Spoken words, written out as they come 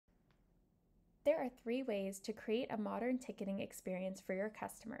There are 3 ways to create a modern ticketing experience for your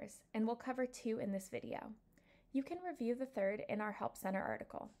customers, and we'll cover 2 in this video. You can review the third in our Help Center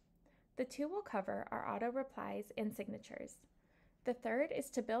article. The 2 we'll cover are auto replies and signatures. The third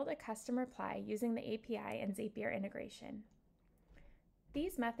is to build a custom reply using the API and Zapier integration.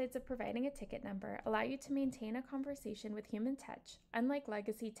 These methods of providing a ticket number allow you to maintain a conversation with human touch, unlike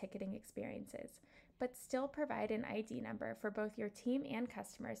legacy ticketing experiences, but still provide an ID number for both your team and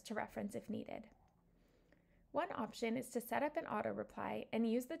customers to reference if needed. One option is to set up an auto reply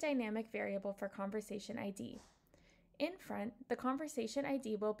and use the dynamic variable for conversation ID. In front, the conversation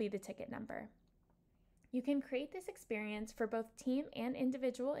ID will be the ticket number. You can create this experience for both team and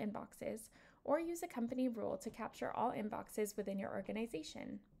individual inboxes, or use a company rule to capture all inboxes within your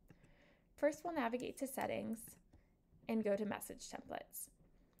organization. First, we'll navigate to Settings and go to Message Templates.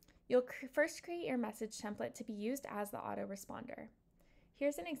 You'll first create your message template to be used as the autoresponder.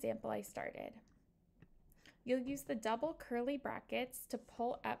 Here's an example I started. You'll use the double curly brackets to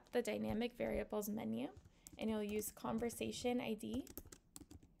pull up the dynamic variables menu, and you'll use conversation ID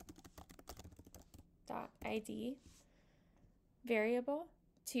variable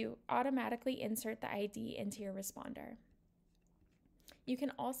to automatically insert the ID into your responder. You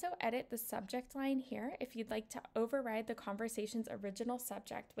can also edit the subject line here if you'd like to override the conversation's original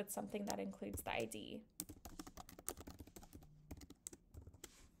subject with something that includes the ID.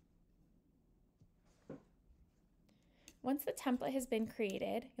 Once the template has been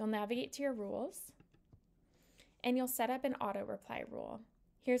created, you'll navigate to your rules, and you'll set up an auto reply rule.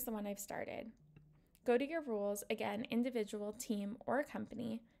 Here's the one I've started. Go to your rules, again, individual, team, or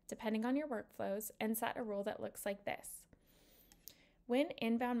company, depending on your workflows, and set a rule that looks like this. When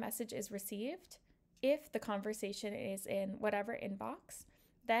inbound message is received, if the conversation is in whatever inbox,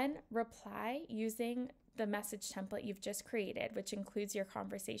 then reply using the message template you've just created, which includes your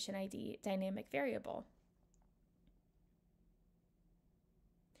conversation ID dynamic variable.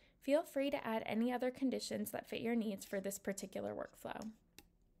 Feel free to add any other conditions that fit your needs for this particular workflow.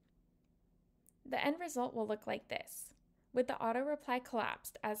 The end result will look like this, with the auto reply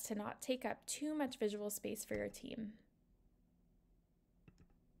collapsed as to not take up too much visual space for your team.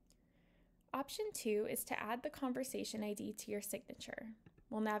 Option 2 is to add the conversation ID to your signature.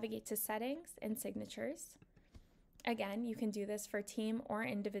 We'll navigate to Settings and Signatures. Again, you can do this for team or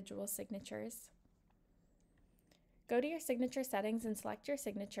individual signatures. Go to your signature settings and select your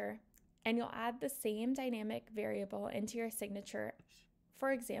signature, and you'll add the same dynamic variable into your signature.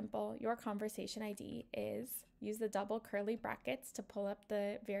 For example, your conversation ID is, use the double curly brackets to pull up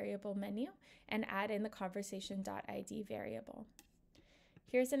the variable menu and add in the conversation.id variable.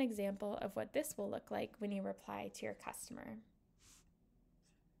 Here's an example of what this will look like when you reply to your customer.